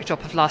against the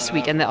backdrop of last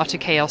week and the utter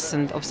chaos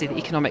and obviously the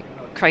economic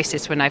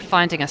crisis we're now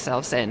finding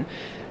ourselves in,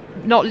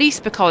 not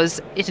least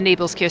because it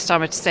enables Keir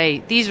Starmer to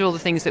say, these are all the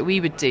things that we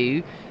would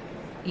do.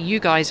 You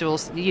guys are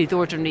also, the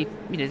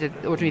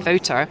ordinary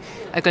voter,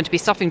 are going to be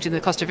suffering due to the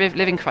cost of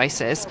living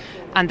crisis,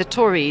 and the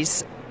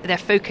Tories, their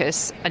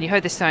focus, and you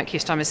heard this throughout Keir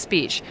Starmer's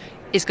speech,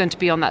 is going to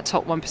be on that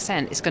top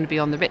 1%. It's going to be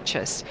on the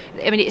richest.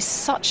 I mean, it's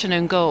such an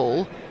own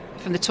goal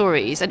from the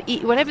Tories, and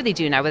whatever they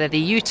do now, whether they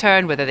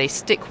U-turn, whether they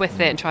stick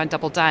with it and try and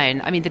double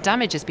down, I mean, the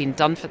damage has been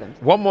done for them.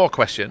 One more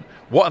question.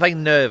 What are they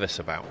nervous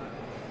about?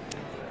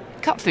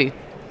 Cut through.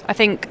 I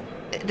think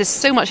there's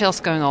so much else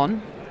going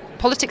on.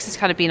 Politics has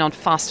kind of been on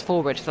fast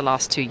forward for the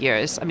last 2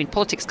 years. I mean,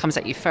 politics comes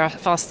at you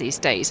fast these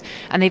days,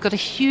 and they've got a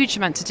huge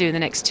amount to do in the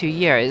next 2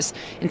 years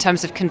in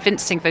terms of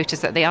convincing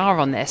voters that they are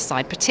on their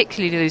side,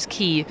 particularly those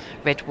key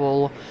Red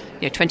Wall,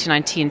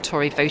 2019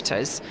 Tory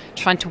voters,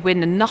 trying to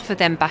win enough of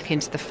them back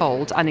into the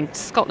fold. And in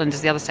Scotland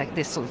is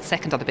this sort of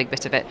second other big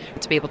bit of it,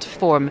 to be able to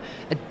form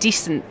a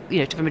decent,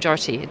 a decent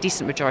majority,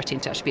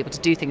 and to actually be able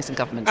to do things in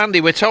government. Andy,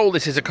 we're told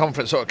this is a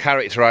conference sort of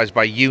characterised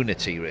by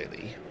unity,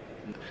 really.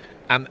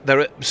 And there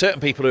are certain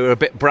people who are a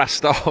bit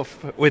brassed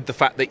off with the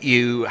fact that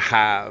you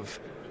have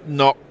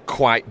not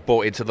quite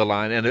bought into the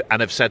line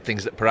and have said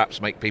things that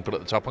perhaps make people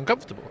at the top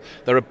uncomfortable.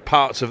 There are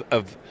parts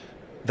of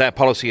their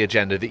policy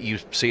agenda that you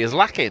see as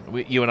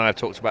lacking. You and I have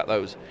talked about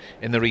those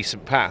in the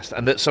recent past,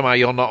 and that somehow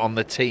you're not on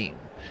the team.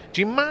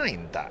 Do you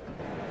mind that?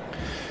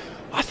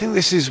 I think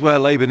this is where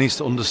Labour needs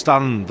to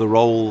understand the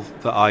role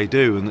that I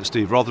do and that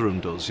Steve Rotherham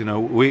does.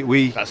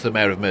 That's the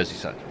Mayor of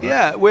Merseyside, right?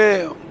 Yeah,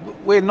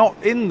 we're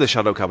not in the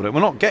shadow cabinet.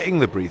 We're not getting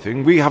the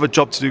briefing. We have a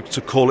job to do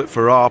to call it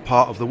for our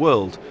part of the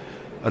world,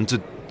 and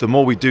the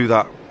more we do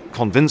that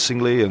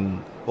convincingly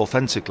and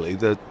authentically,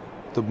 the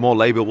more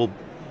Labour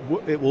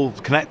will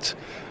connect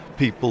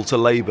people to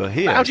Labour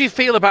here. But how do you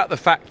feel about the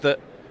fact that,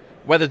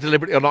 whether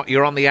deliberately or not,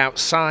 you're on the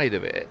outside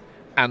of it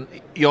and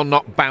you're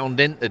not bound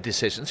into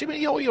decisions? I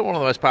mean, you're one of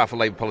the most powerful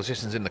Labour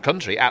politicians in the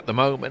country at the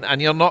moment,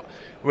 and you're not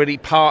really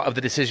part of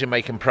the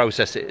decision-making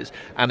processes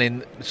and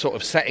in sort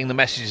of setting the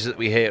messages that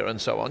we hear and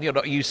so on.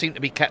 You seem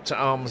to be kept at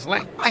arm's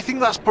length. I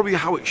think that's probably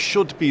how it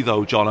should be,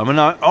 though, John. I mean,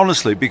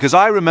 honestly, because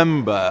I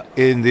remember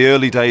in the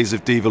early days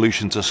of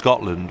devolution to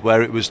Scotland,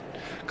 where it was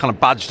kind of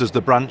badged as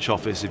the branch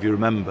office, if you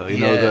remember,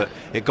 that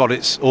it got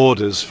its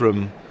orders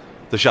from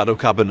the shadow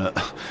cabinet.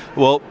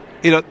 Well,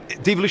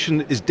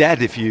 devolution is dead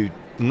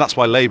and that's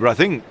why Labour, I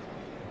think,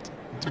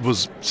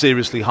 was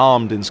seriously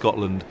harmed in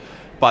Scotland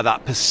by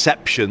that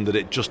perception that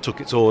it just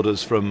took its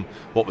orders from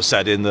what was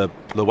said in the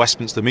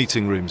Westminster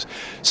meeting rooms.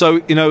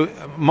 So,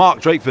 Mark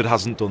Drakeford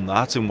hasn't done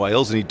that in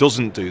Wales, and he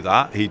doesn't do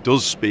that. He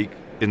does speak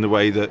in the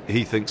way that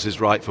he thinks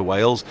is right for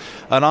Wales.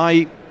 And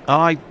I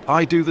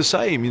I do the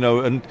same,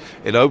 and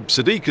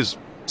Sadiq has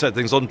said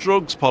things on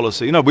drugs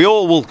policy. We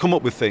all will come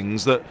up with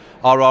things that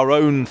are our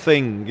own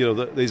thing,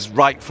 that is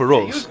right for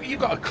us.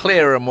 You've got a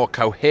clearer and more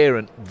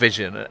coherent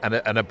vision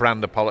and a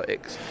brand of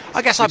politics.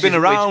 I guess I've been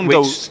around,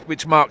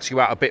 which marks you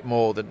out a bit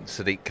more than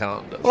Sadiq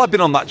Khan does. Well, I've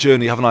been on that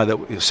journey, haven't I?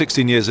 That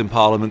 16 years in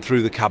Parliament,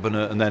 through the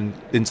cabinet, and then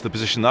into the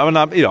position now. And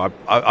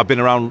I've been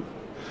around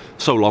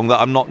so long that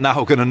I'm not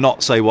now going to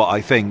not say what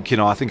I think.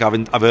 I think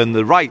I've earned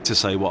the right to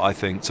say what I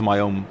think to my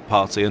own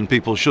party, and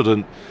people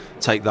shouldn't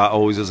take that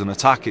always as an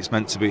attack. It's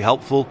meant to be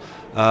helpful,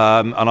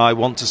 and I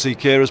want to see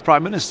Keir as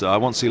Prime Minister. I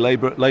want to see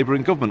Labour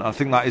in government. I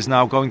think that is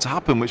now going to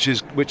happen, which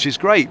is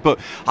great. But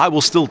I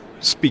will still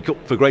speak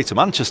up for Greater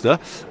Manchester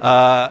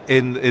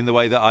in the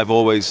way that I've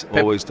always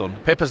done.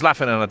 Pippa's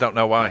laughing, and I don't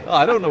know why.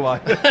 I don't know why.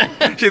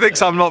 She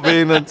thinks I'm not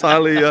being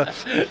entirely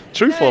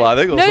truthful. I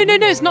think. No,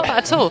 it's not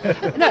that at all.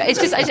 No,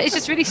 it's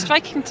just really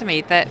striking to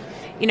me that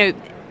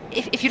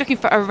if you're looking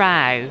for a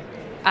row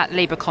at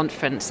Labour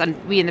conference,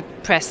 and we in the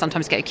press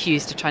sometimes get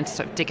accused of trying to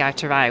sort of dig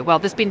out a row. Well,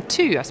 there's been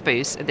two, I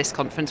suppose, at this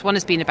conference. One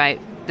has been about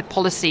the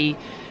policy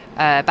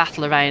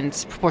battle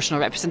around proportional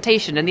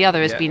representation, and the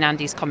other has been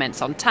Andy's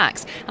comments on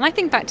tax. And I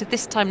think back to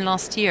this time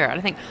last year, and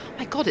I think, oh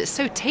my God, it's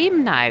so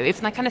tame now.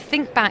 If I kind of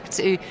think back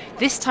to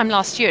this time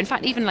last year, in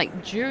fact, even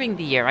like during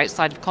the year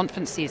outside of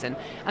conference season,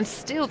 and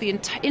still the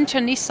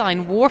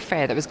internecine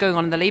warfare that was going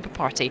on in the Labour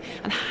Party,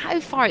 and how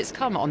far it's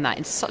come on that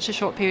in such a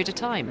short period of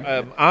time.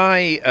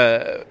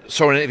 I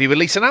saw an interview with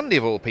Lisa Nandy,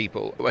 of all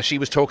people, where she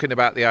was talking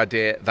about the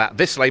idea that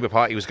this Labour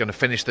Party was going to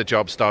finish the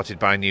job started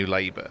by New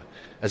Labour,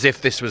 as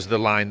if this was the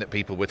line that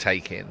people were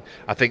taking.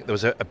 I think there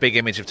was a big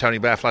image of Tony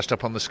Blair flashed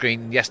up on the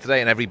screen yesterday,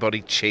 and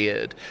everybody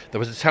cheered. There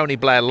was a Tony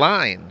Blair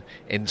line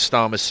in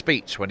Starmer's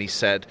speech when he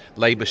said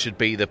Labour should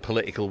be the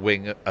political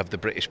wing of the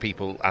British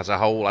people as a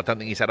whole. I don't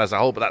think he said as a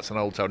whole, but that's an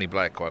old Tony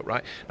Blair quote,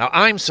 right? Now,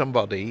 I'm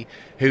somebody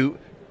who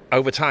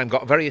over time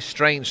got very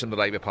estranged from the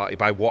Labour Party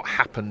by what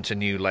happened to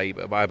New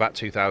Labour by about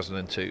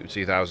 2002,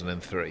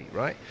 2003,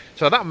 right?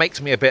 So that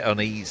makes me a bit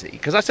uneasy,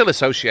 because I still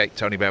associate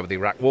Tony Blair with the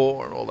Iraq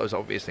War and all those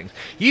obvious things.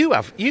 You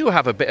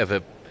have a bit of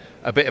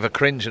a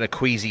cringe and a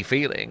queasy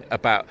feeling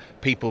about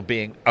people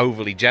being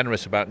overly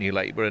generous about New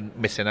Labour and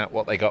missing out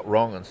what they got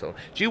wrong and so on.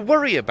 Do you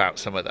worry about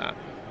some of that?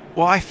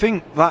 Well, I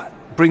think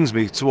that brings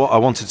me to what I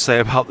wanted to say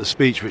about the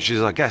speech, which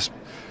is, I guess,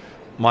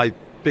 my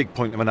big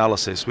point of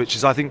analysis, which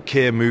is I think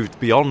Keir moved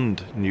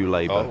beyond New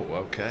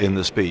Labour in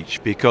the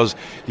speech, because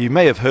you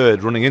may have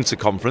heard running into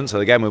conference,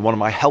 and again with one of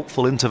my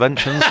helpful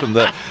interventions from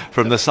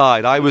the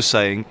side, I was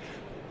saying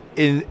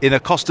in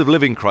a cost of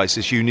living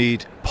crisis you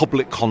need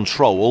public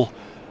control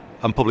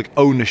and public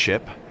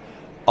ownership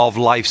of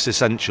life's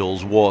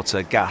essentials: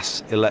 water,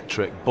 gas,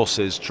 electric,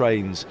 buses,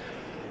 trains.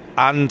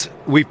 And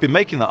we've been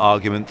making that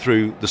argument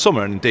through the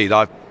summer, and indeed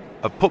I've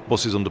put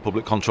buses under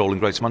public control in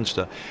Greater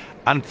Manchester.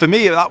 And for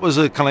me, that was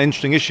a kind of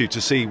interesting issue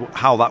to see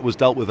how that was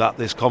dealt with at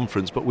this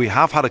conference. But we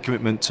have had a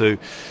commitment to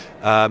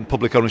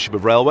public ownership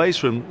of railways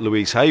from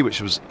Louise Hay, which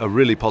was a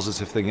really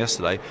positive thing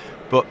yesterday.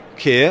 But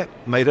Keir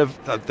made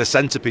the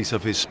centrepiece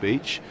of his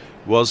speech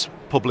was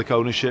public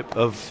ownership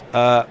of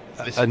a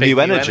new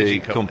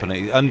energy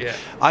company. And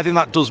I think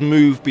that does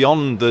move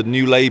beyond the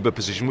New Labour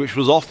position, which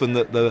was often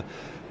that the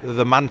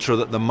mantra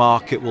that the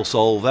market will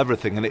solve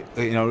everything. And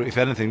if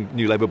anything,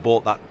 New Labour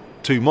bought that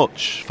too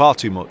much, far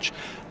too much.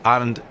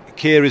 And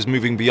Keir is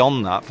moving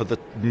beyond that for the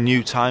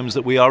new times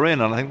that we are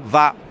in, and I think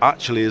that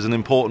actually is an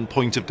important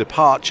point of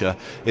departure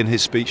in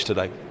his speech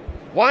today.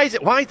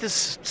 Why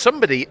does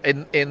somebody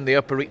in the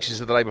upper reaches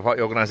of the Labour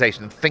Party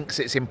organisation thinks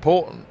it's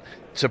important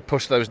to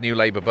push those New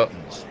Labour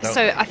buttons?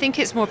 So I think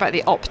it's more about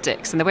the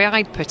optics, and the way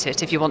I'd put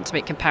it, if you want to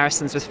make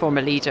comparisons with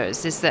former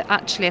leaders, is that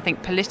actually I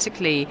think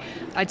politically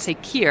I'd say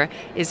Keir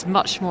is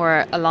much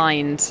more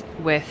aligned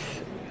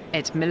with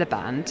Ed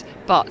Miliband,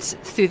 but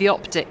through the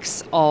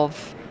optics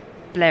of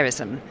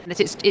Blairism. That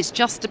it's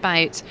just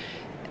about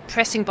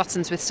pressing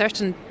buttons with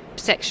certain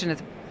section of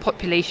the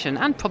population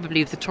and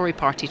probably of the Tory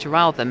party to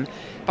rile them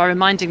by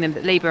reminding them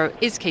that Labour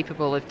is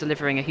capable of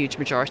delivering a huge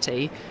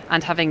majority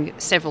and having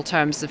several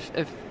terms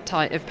of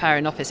power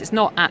in office. It's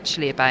not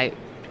actually about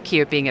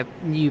Keir being a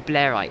new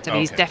Blairite. I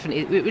mean, he's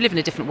definitely, we live in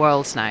a different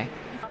world now.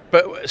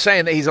 But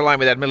saying that he's aligned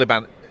with Ed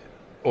Miliband,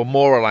 or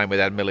more aligned with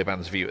Ed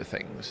Miliband's view of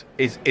things,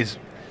 is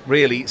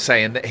really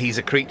saying that he's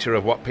a creature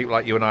of what people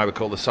like you and I would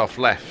call the soft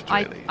left,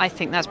 really. I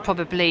think that's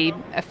probably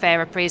a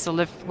fair appraisal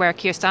of where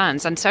Keir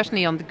stands, and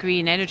certainly on the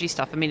green energy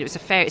stuff. I mean, it's a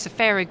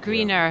fairer,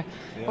 greener.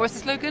 Yeah. What was the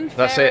slogan?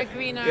 That's fairer, it.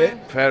 Greener,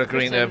 fairer,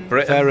 greener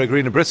Britain. Fairer,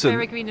 greener Britain.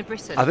 Fairer, greener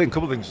Britain. I think a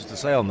couple of things just to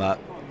say on that.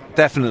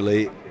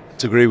 Definitely,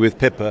 to agree with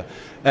Pippa,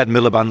 Ed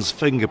Miliband's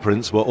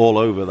fingerprints were all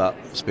over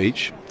that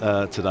speech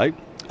today.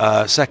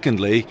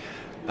 Secondly,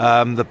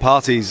 the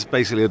party's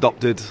basically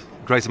adopted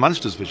Greater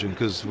Manchester's vision,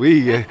 because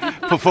we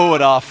put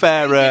forward our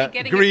fairer,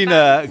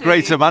 greener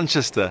Greater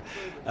Manchester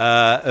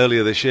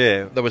earlier this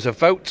year. There was a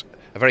vote,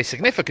 a very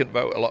significant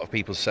vote, a lot of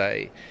people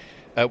say,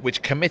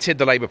 which committed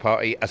the Labour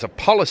Party as a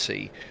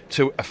policy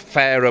to a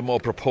fairer, more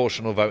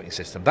proportional voting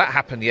system. That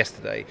happened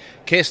yesterday.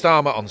 Keir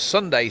Starmer on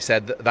Sunday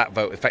said that that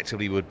vote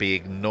effectively would be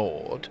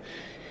ignored.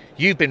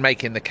 You've been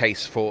making the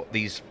case for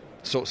these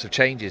sorts of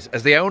changes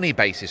as the only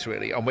basis,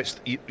 really, on which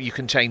you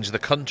can change the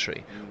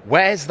country.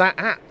 Where's that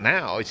at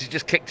now? Is it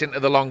just kicked into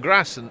the long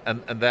grass and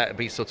that'll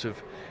be sort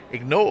of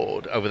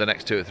ignored over the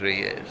next 2 or 3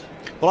 years?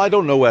 Well, I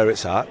don't know where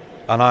it's at,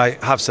 and I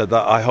have said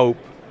that I hope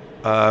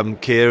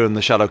Keir and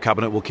the Shadow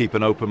Cabinet will keep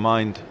an open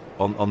mind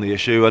on the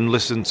issue and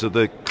listen to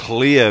the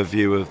clear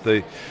view of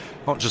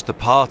not just the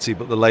party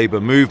but the Labour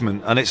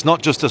movement. And it's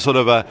not just a sort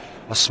of a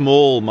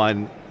small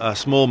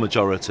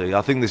majority.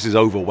 I think this is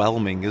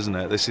overwhelming, isn't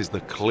it? This is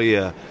the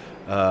clear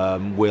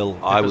will,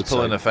 I would say.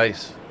 Pulling a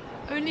face.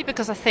 Only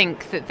because I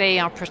think that they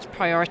are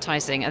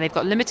prioritising, and they've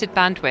got limited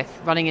bandwidth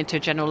running into a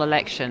general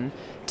election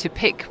to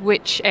pick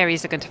which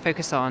areas they're going to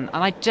focus on.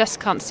 And I just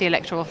can't see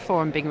electoral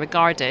reform being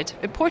regarded,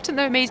 important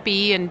though it may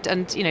be,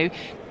 and you know,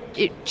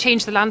 it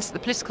changed the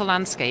political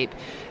landscape.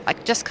 I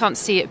just can't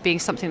see it being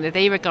something that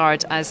they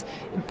regard as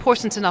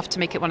important enough to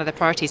make it one of their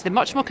priorities. They're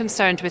much more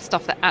concerned with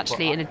stuff that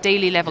actually, in a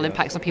daily level,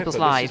 impacts on people's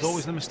lives. There's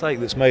always the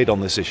mistake that's made on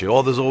this issue,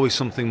 or there's always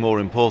something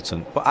more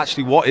important. But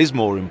actually, what is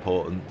more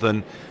important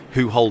than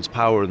who holds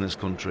power in this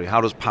country?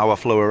 How does power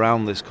flow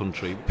around this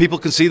country? People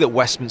can see that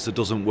Westminster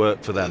doesn't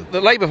work for them.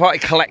 The Labour Party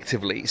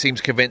collectively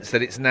seems convinced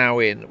that it's now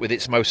in with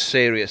its most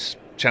serious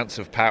chance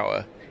of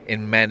power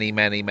in many,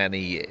 many, many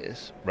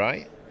years,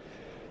 right?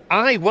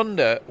 I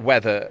wonder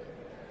whether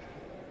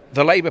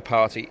the Labour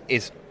Party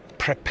is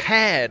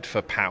prepared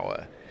for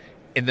power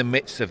in the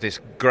midst of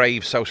this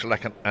grave social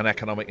and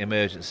economic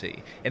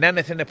emergency in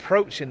anything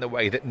approaching the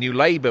way that New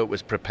Labour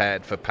was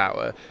prepared for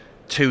power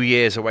 2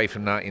 years away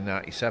from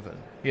 1997.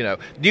 You know,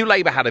 New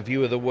Labour had a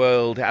view of the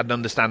world, it had an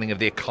understanding of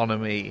the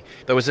economy.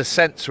 There was a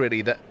sense,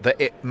 really, that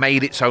it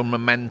made its own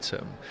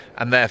momentum,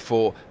 and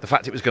therefore the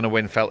fact it was going to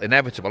win felt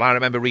inevitable. I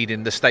remember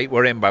reading The State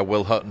We're In by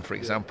Will Hutton, for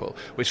example,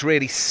 which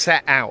really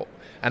set out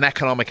an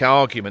economic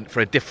argument for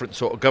a different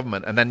sort of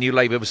government, and then New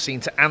Labour was seen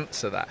to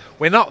answer that.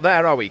 We're not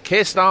there, are we?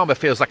 Keir Starmer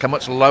feels like a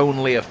much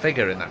lonelier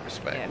figure in that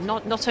respect. Yeah,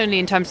 not only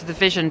in terms of the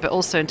vision, but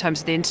also in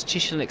terms of the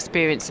institutional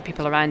experience of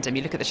people around him.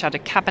 You look at the Shadow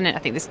Cabinet, I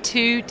think there's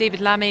two,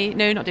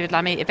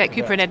 Yvette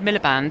Cooper and Ed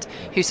Miliband,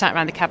 who sat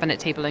around the Cabinet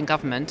table in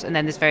government, and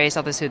then there's various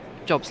others who had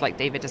jobs like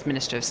David as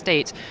Minister of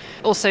State.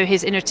 Also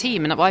his inner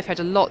team, and I've heard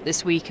a lot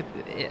this week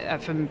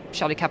from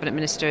Shadow Cabinet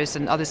ministers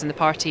and others in the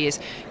party, is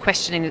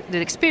questioning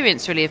the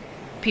experience, really, of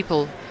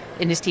people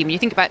in his team. You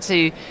think back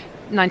to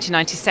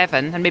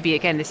 1997, and maybe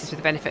again this is with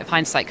the benefit of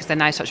hindsight because they're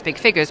now such big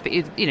figures, but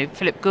you know,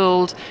 Philip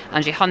Gould,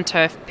 Andrew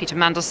Hunter, Peter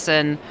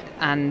Mandelson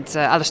and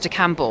Alistair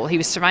Campbell, he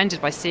was surrounded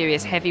by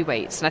serious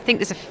heavyweights, and I think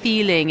there's a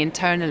feeling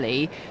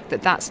internally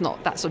that sort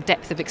of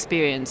depth of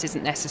experience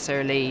isn't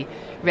necessarily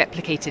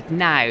replicated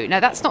now. Now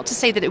that's not to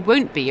say that it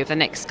won't be over the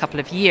next couple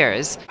of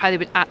years, how they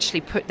would actually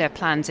put their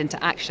plans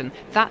into action.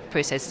 That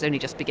process is only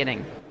just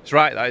beginning. It's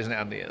right, that, isn't it,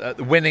 Andy?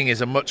 Winning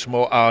is a much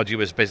more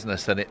arduous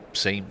business than it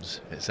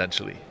seems,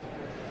 essentially.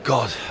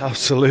 God,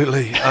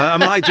 absolutely.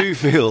 I do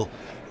feel,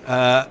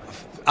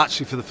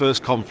 actually, for the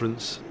first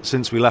conference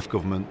since we left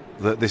government,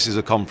 that this is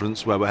a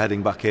conference where we're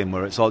heading back in,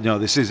 where it's all, you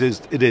know,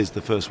 it is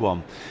the first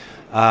one,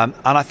 and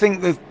I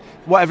think that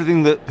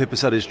everything that Pippa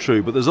said is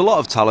true. But there's a lot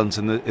of talent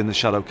in the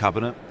Shadow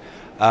Cabinet,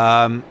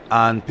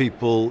 and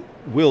people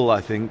will,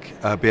 I think,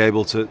 be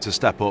able to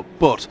step up.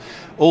 But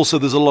also,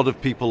 there's a lot of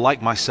people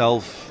like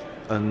myself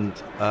and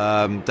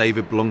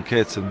David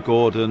Blunkett and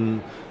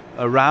Gordon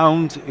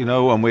around, you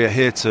know, and we're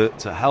here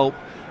to help.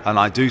 And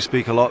I do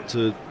speak a lot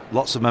to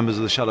lots of members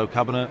of the Shadow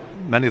Cabinet.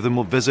 Many of them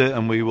will visit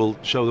and we will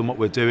show them what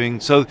we're doing.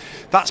 So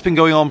that's been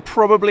going on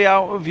probably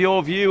out of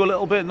your view a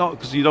little bit, not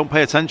because you don't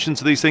pay attention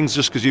to these things,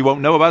 just because you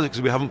won't know about it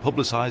because we haven't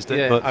publicised it.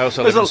 Yeah, but I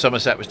also live in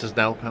Somerset, which doesn't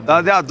help.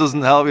 That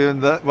doesn't help you.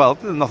 Well,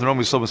 there's nothing wrong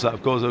with Somerset,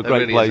 of course, it's a great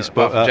really place.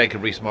 But Apart from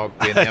Jacob Rees-Mogg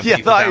being the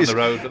MP down the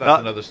road, but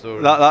that's another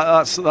story.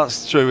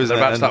 That's true, isn't it? They're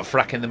about to start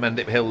fracking the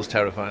Mendip Hills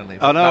terrifyingly.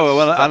 I know.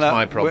 That's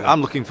my problem.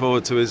 I'm looking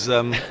forward to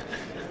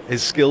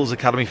his skills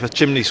academy for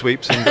chimney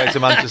sweeps in Greater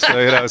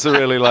Manchester. You know, it's a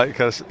really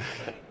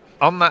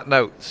On that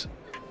note,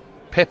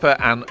 Pippa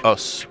and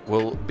us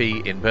will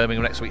be in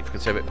Birmingham next week for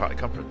Conservative Party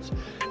conference.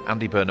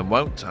 Andy Burnham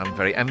won't. I'm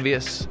very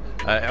envious.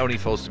 It only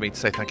falls to me to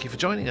say thank you for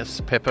joining us,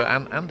 Pippa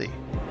and Andy.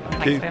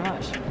 Thanks very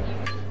much.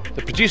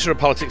 The producer of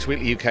Politics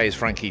Weekly UK is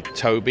Frankie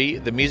Toby.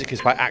 The music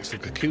is by Axel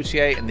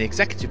Kacoutier, and the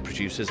executive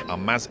producers are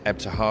Maz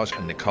Ebtahaj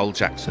and Nicole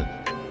Jackson.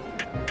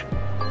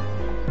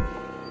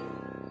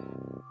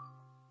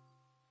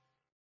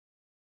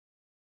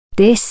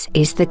 This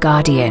is The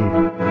Guardian.